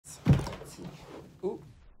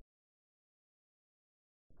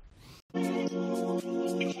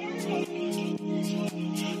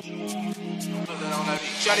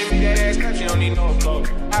Shawty make that ass clap, she don't need no flow.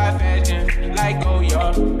 High fashion, like go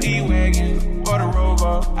yard, D-Wagon, or the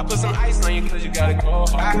Rover. I put some ice on you cause you gotta go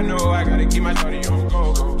hard. I know I gotta keep my shawty on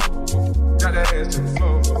go-go. Drop that ass to the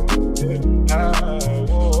floor. Yeah.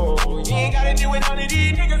 Whoa. You ain't gotta deal with none of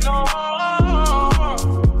these niggas no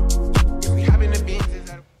more. If we hop in the beans,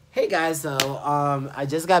 Hey guys, so I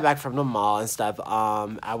just got back from the mall and stuff.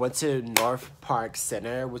 I went to North Park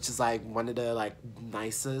Center, which is like one of the like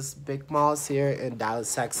nicest big malls here in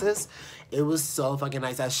Dallas, Texas. It was so fucking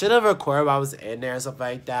nice. I should have recorded while I was in there and stuff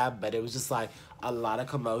like that, but it was just like a lot of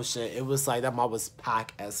commotion. It was like that mall was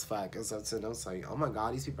packed as fuck and stuff too. And I was like, oh my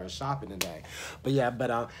god, these people are shopping today. But yeah,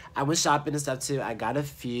 I went shopping and stuff too. I got a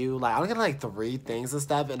few, like I only got like 3 things and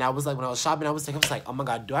stuff. And I was like, when I was shopping, I was like, oh my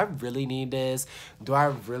god, do I really need this? Do I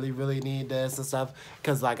really need this and stuff?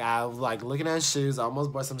 Cause like I was like looking at shoes. I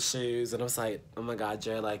almost bought some shoes, and I was like, oh my god,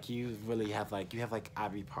 Jay, like you really have like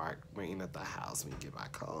Ivy Park waiting at the house when you get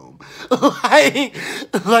back home.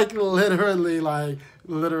 like literally,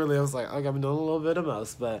 I was like, okay, I'm doing a little bit of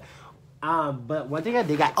most, but one thing I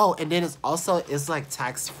did got, oh, and then it's like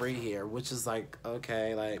tax free here, which is like,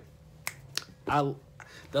 okay, like the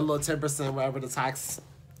little 10%, whatever the tax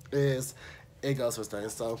is, it goes for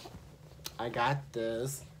things. So I got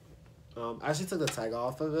this. I actually took the tag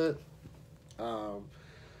off of it.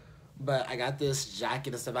 But I got this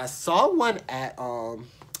jacket and stuff. I saw one at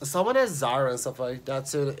Zara and stuff like that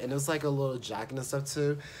too, and it was like a little jacket and stuff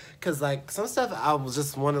too, cause like some stuff I was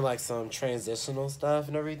just wanting like some transitional stuff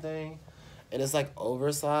and everything, and it's like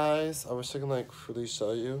oversized. I wish I could like really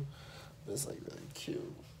show you, but it's like really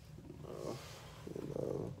cute.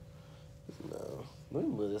 No. Let me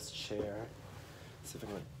move this chair. See if I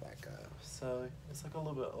can like back up. So it's like a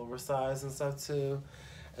little bit oversized and stuff too.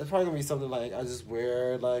 It's probably gonna be something like I just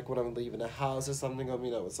wear like when I'm leaving the house or something. Gonna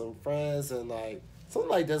meet up with some friends and like something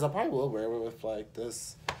like this. I probably will wear it with like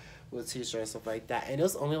this, with t-shirt and stuff like that. And it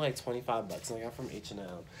was only like 25 bucks. And I got from H&M.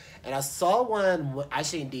 And I saw one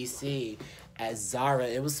actually in DC at Zara.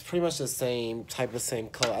 It was pretty much the same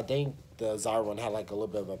color. I think the Zara one had like a little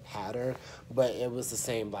bit of a pattern, but it was the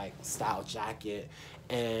same like style jacket.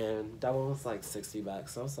 And that one was like 60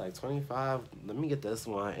 bucks. So I was like 25. Let me get this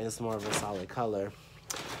one. And it's more of a solid color.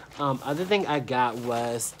 Other thing I got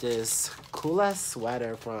was this cool ass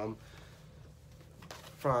sweater from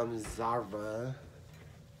Zara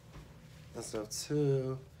and stuff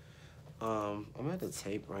too. I'm at the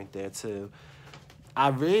tape right there too. I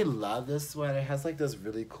really love this sweater. It has like this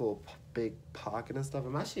really cool big pocket and stuff.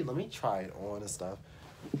 Let me try it on and stuff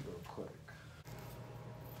real quick.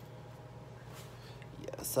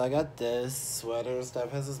 Yeah, so I got this sweater and stuff.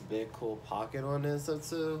 It has this big cool pocket on it and stuff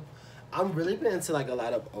too. I'm really been into like a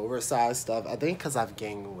lot of oversized stuff. I think because I've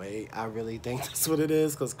gained weight. I really think that's what it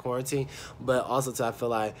is, because quarantine. But also too, I feel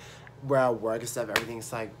like where I work and stuff,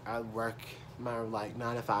 everything's like, I work, my like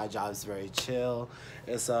 9 to 5 job is very chill.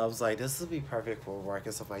 And so I was like, this would be perfect for work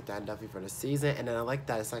and stuff like that, and definitely for the season. And then I like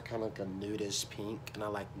that it's like kind of like a nudish pink, and I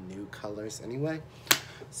like nude colors anyway.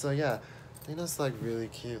 So yeah, I think that's like really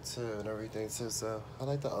cute too and everything too. So I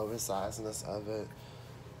like the oversizedness of it.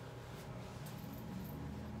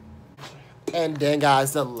 And then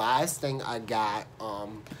guys, the last thing I got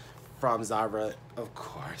from Zara, of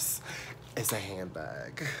course, is a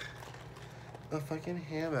handbag. A fucking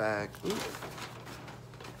handbag. Ooh.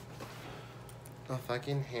 A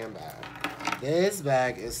fucking handbag. This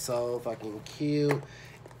bag is so fucking cute.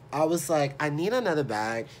 I was like, I need another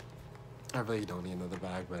bag. I really don't need another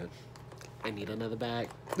bag, but I need another bag.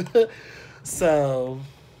 So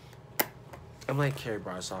I'm like Carrie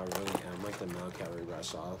Bradshaw, I really am. Like the male Carrie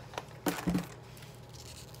Bradshaw.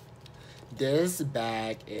 This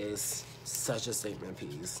bag is such a statement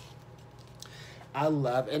piece. I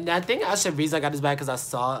love, and I think the reason I got this bag because I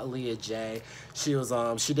saw Aaliyah J. She was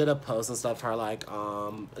she did a post and stuff. Her like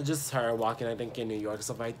just her walking, I think, in New York and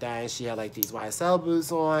stuff like that. And she had like these YSL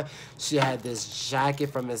boots on. She had this jacket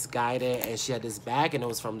from Misguided, and she had this bag, and it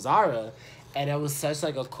was from Zara. And it was such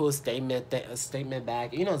like a cool statement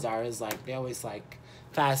bag. You know, Zara is like, they always like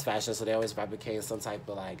fast fashion, so they always replicate some type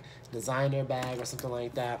of like designer bag or something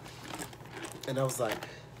like that. And I was like,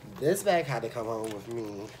 this bag had to come home with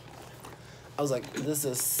me. I was like, this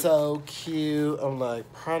is so cute. I'm like,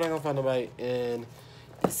 probably not gonna find nobody in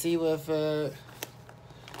DC with it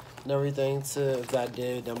and everything too. If I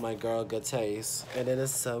did, then my girl, good taste. And it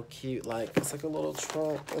is so cute. Like, it's like a little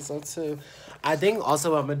trunk and so too. I think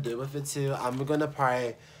also what I'm gonna do with it too, I'm gonna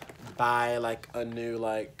probably buy like a new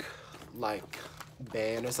like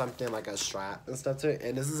band or something, like a strap and stuff to it.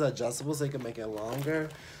 And this is adjustable so you can make it longer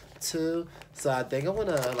too. So I think I'm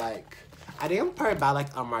gonna like, I think I'm probably buy like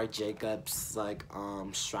a Marc Jacobs like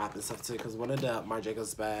strap and stuff too, because one of the Marc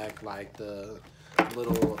Jacobs bag, like the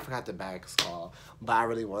little, I forgot the bag's called, but I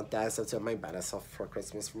really want that stuff too. I might buy that stuff for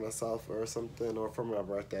Christmas for myself or something, or for my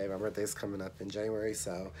birthday. My birthday's coming up in January,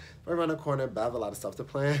 so we're around the corner, but I have a lot of stuff to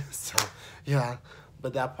plan. So yeah,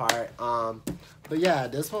 but that part, but yeah,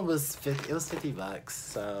 this one was it was $50,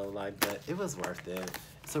 so like, but it was worth it.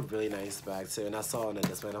 It's a really nice bag too, and I saw it in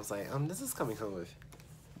this one. I was like, this is coming home with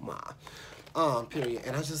period.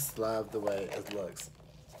 And I just love the way it looks.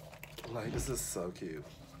 Like, this is so cute.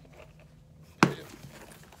 Period.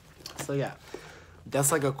 So yeah,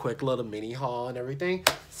 that's like a quick little mini haul and everything.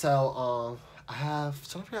 So I have, I'm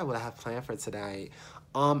trying to figure out what I have planned for tonight.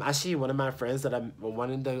 Actually, one of my friends that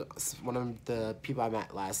one of the people I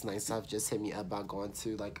met last night, so just hit me up about going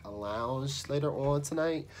to like a lounge later on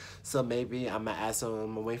tonight. So maybe I might ask them.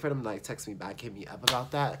 I'm waiting for them to like text me back, hit me up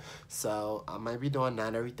about that. So I might be doing that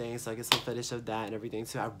and everything. So I get some footage of that and everything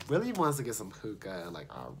too. I really want to get some hookah.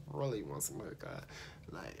 Like, I really want some hookah.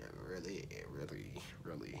 Like, really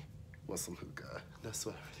want some hookah. That's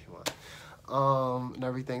what I really want. And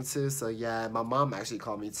everything too. So yeah, my mom actually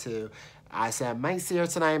called me too. I said I might see her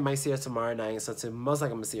tonight, might see her tomorrow night. So most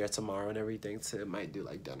likely I'm gonna see her tomorrow and everything too. Might do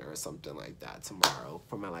like dinner or something like that tomorrow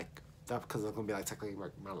for my like stuff, because it's gonna be like technically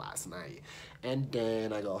my last night. And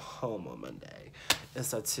then I go home on Monday and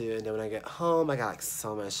stuff too. And then when I get home, I got like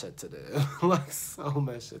so much shit to do. Like so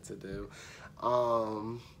much shit to do.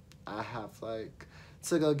 I have like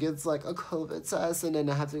to go get like a COVID test, and then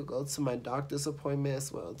I have to go to my doctor's appointment as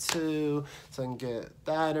well too, so I can get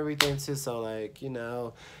that and everything too. So like, you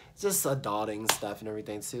know, just adulting stuff and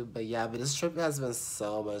everything too. But yeah, but this trip has been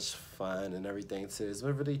so much fun and everything too. It's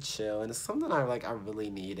been really chill, and it's something I really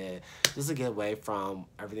needed, just to get away from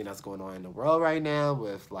everything that's going on in the world right now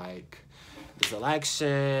with like this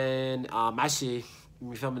election. Actually,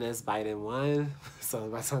 we're filming this, Biden won. So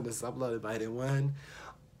by the time this is uploaded, Biden won.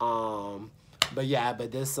 But yeah,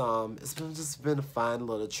 but this it's just been a fun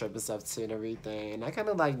little trip and stuff too and everything. And I kind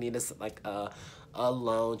of like need this like a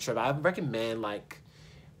lone trip. I recommend like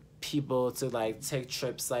people to like take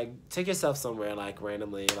trips, like take yourself somewhere like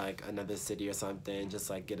randomly, like another city or something, just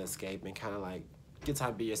like get escape and kind of like get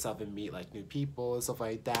time to be yourself and meet like new people and stuff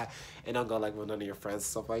like that, and don't go like with none of your friends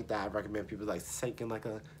and stuff like that. I recommend people like taking like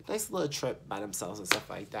a nice little trip by themselves and stuff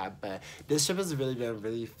like that. But this trip has really been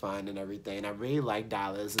really fun and everything. I really like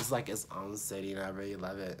Dallas. It's like its own city, and I really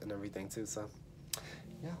love it and everything too. So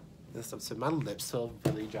yeah, this stuff too. My lips feel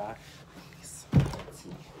really dry.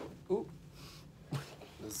 Ooh.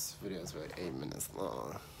 This video is really 8 minutes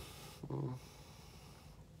long.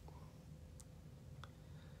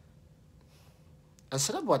 I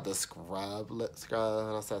should have bought the lip scrub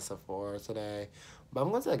when I said Sephora today, but I'm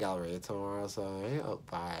going to the gallery tomorrow, so I ain't up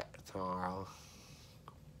by it tomorrow.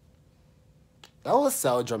 That was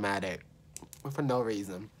so dramatic, for no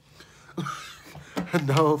reason.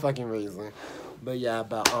 No fucking reason. But yeah,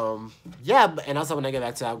 yeah, and also when I get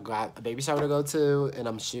back to, I've got a baby shower to go to, and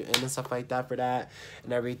I'm shooting and stuff like that for that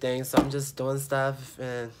and everything. So I'm just doing stuff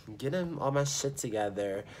and getting all my shit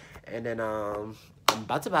together. And then I'm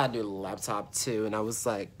about to buy a new laptop too, and I was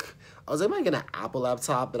like, I was thinking about getting an Apple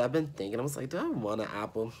laptop, but I've been thinking, I was like, do I want an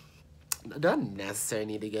Apple? Do I necessarily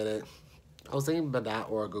need to get it? I was thinking about that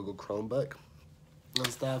or a Google Chromebook and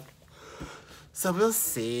stuff. So we'll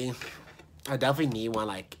see. I definitely need one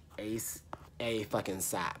like a fucking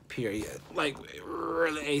SAP, period. Like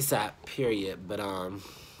really ASAP, period. But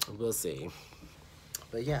we'll see.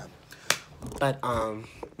 But yeah. But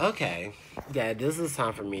okay. Yeah, this is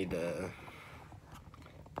time for me to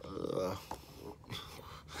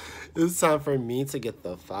it's time for me to get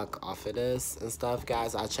the fuck off of this and stuff,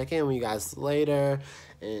 guys. I'll check in with you guys later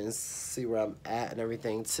and see where I'm at and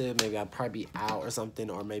everything too. Maybe I'll probably be out or something,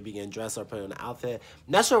 or maybe getting dressed or putting on an outfit.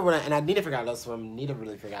 I'm not sure what and I need to figure out this one. I need to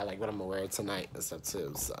really figure out like what I'm gonna wear tonight and stuff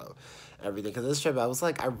too. So everything, because this trip I was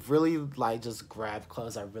like, I really like just grabbed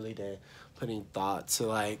clothes. I really didn't put any thought to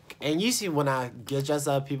like, and usually when I get dressed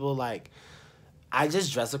up, people like, I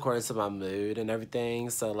just dress according to my mood and everything.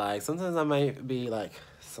 So like sometimes I might be like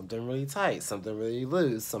something really tight, something really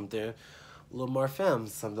loose, something a little more femme,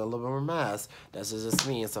 something a little more mask. That's just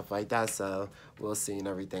me and stuff like that. So we'll see and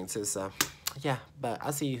everything too. So yeah, but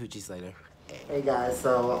I'll see you hoochies later. Hey guys,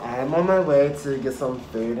 so I'm on my way to get some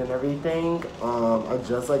food and everything. I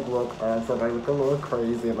just like woke up, so I look a little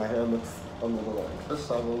crazy and my hair looks a little like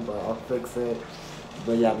disheveled, but I'll fix it.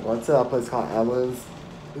 But yeah, I'm going to a place called Ellen's.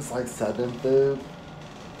 It's like Southern food.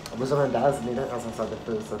 I wish my dad's need to have some Southern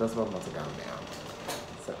food, so that's what I'm about to go now.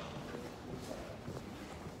 So.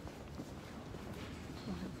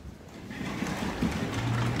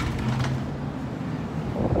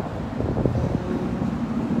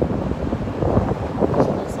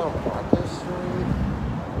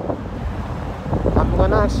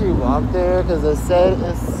 actually walk there because it said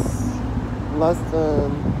it's less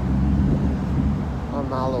than a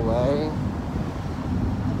mile away.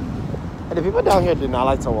 And the people down here do not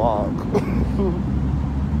like to walk.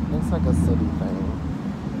 It's like a city thing.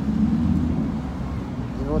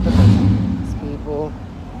 Even with the business people,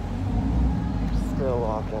 still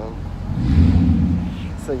walking.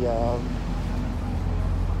 So yeah.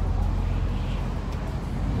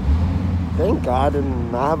 Thank God I did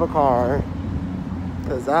not have a car.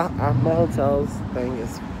 Because our hotel's thing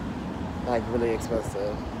is like really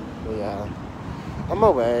expensive. But yeah. On my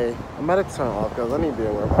way. I'm about to turn off because I need to be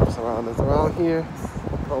aware of my surroundings around here.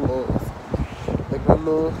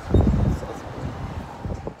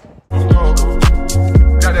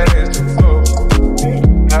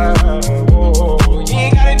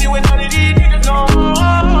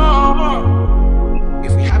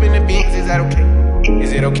 If we hop in the beans, is that okay?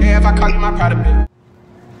 Is it okay if I call you my pride of baby?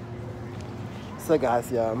 So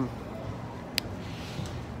guys, yeah.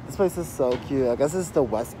 This place is so cute. I guess it's the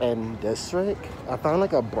West End district. I found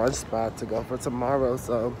like a brunch spot to go for tomorrow,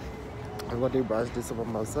 so I'm gonna do brunch, do some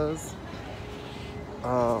mimosas.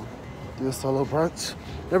 Do a solo brunch.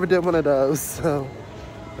 Never did one of those, so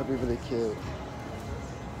that'd be really cute.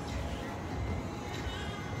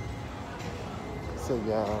 So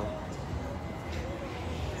yeah.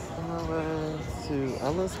 On my way to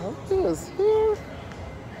Ellis Hunter is here.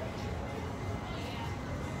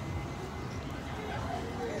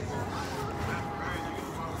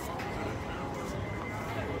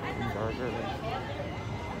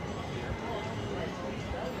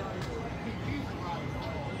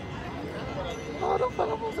 Oh, the fuck,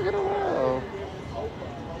 I'm supposed to get around.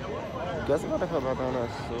 Guess I'm gonna come back down that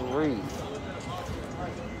street.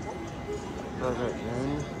 Burger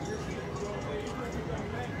Inn.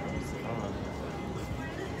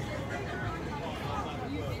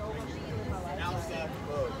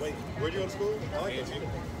 Wait, where'd you go to school? Oh, yeah.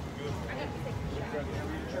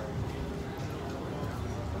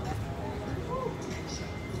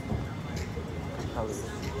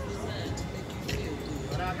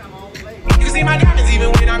 You see my diamonds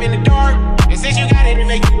even when I'm in the dark. And since you got it, it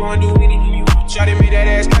make you wanna do anything you want. Shawty made that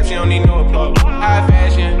ass clap, she don't need no applause. High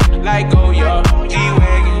fashion, like Goya,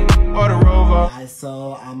 G-Wagon, or the Rover. Guys,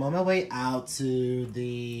 so I'm on my way out to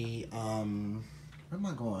the, where am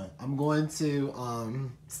I going? I'm going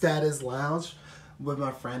to Status Lounge with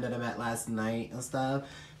my friend that I met last night and stuff.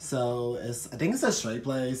 So I think it's a straight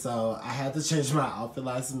place, so I had to change my outfit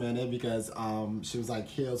last minute because she was like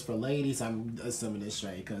heels for ladies. So I'm assuming it's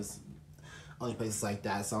straight because only places like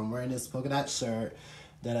that. So I'm wearing this polka dot shirt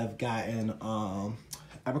that I've gotten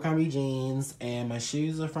Abercrombie jeans, and my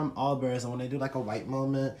shoes are from Allbirds. And when they do like a white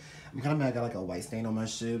moment, I'm kind of mad I got like a white stain on my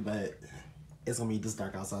shoe, but it's gonna be this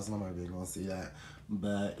dark outside, so I'm not really gonna see that.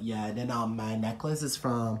 But yeah, and then my necklace is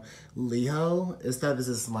from Leo. This stuff is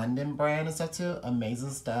this London brand and stuff too.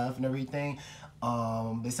 Amazing stuff and everything.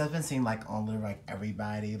 This stuff been seen like on like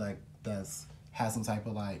everybody like that's has some type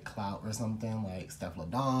of like clout or something. Like Steph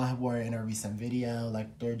Ladon wore it in a recent video,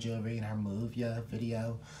 like their jewelry in her Move Yeah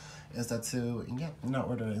video. Is that too? And yeah, you know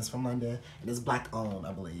what it is from London. It is black owned,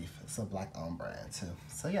 I believe. It's a black owned brand too.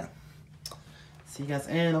 So yeah. See you guys,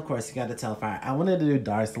 and of course you got the Telfire. I wanted to do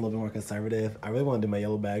darks a little bit more conservative. I really want to do my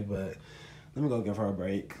yellow bag, but let me go give her a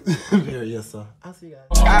break. Period. So I'll see you guys.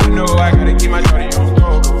 I know I gotta keep my shawty on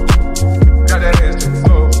go. Got that ass to the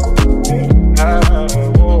floor.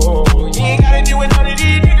 You ain't gotta do it none of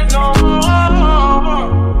these niggas no more.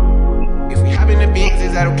 If we hop in the beans,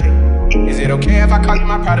 is that okay? Is it okay if I call you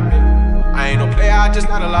my pride of baby? I ain't no player, I just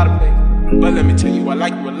not a lot of play. But let me tell you, I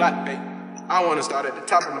like you a lot, babe. I wanna start at the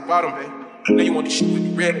top and the bottom, babe. Now you want the shit with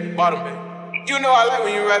the red at the bottom, babe. You know I like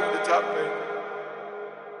when you right at the top, babe.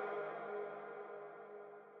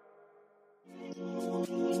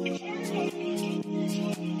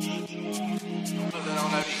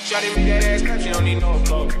 Shawty made that ass clap, she don't need no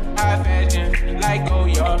applause. High fashion, like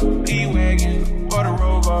Goya, G-Wagon, or the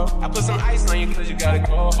Rover. I put some ice on you cause you gotta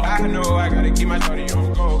go hard. I know I gotta keep my shawty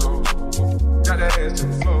on go. Got that ass to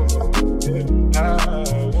the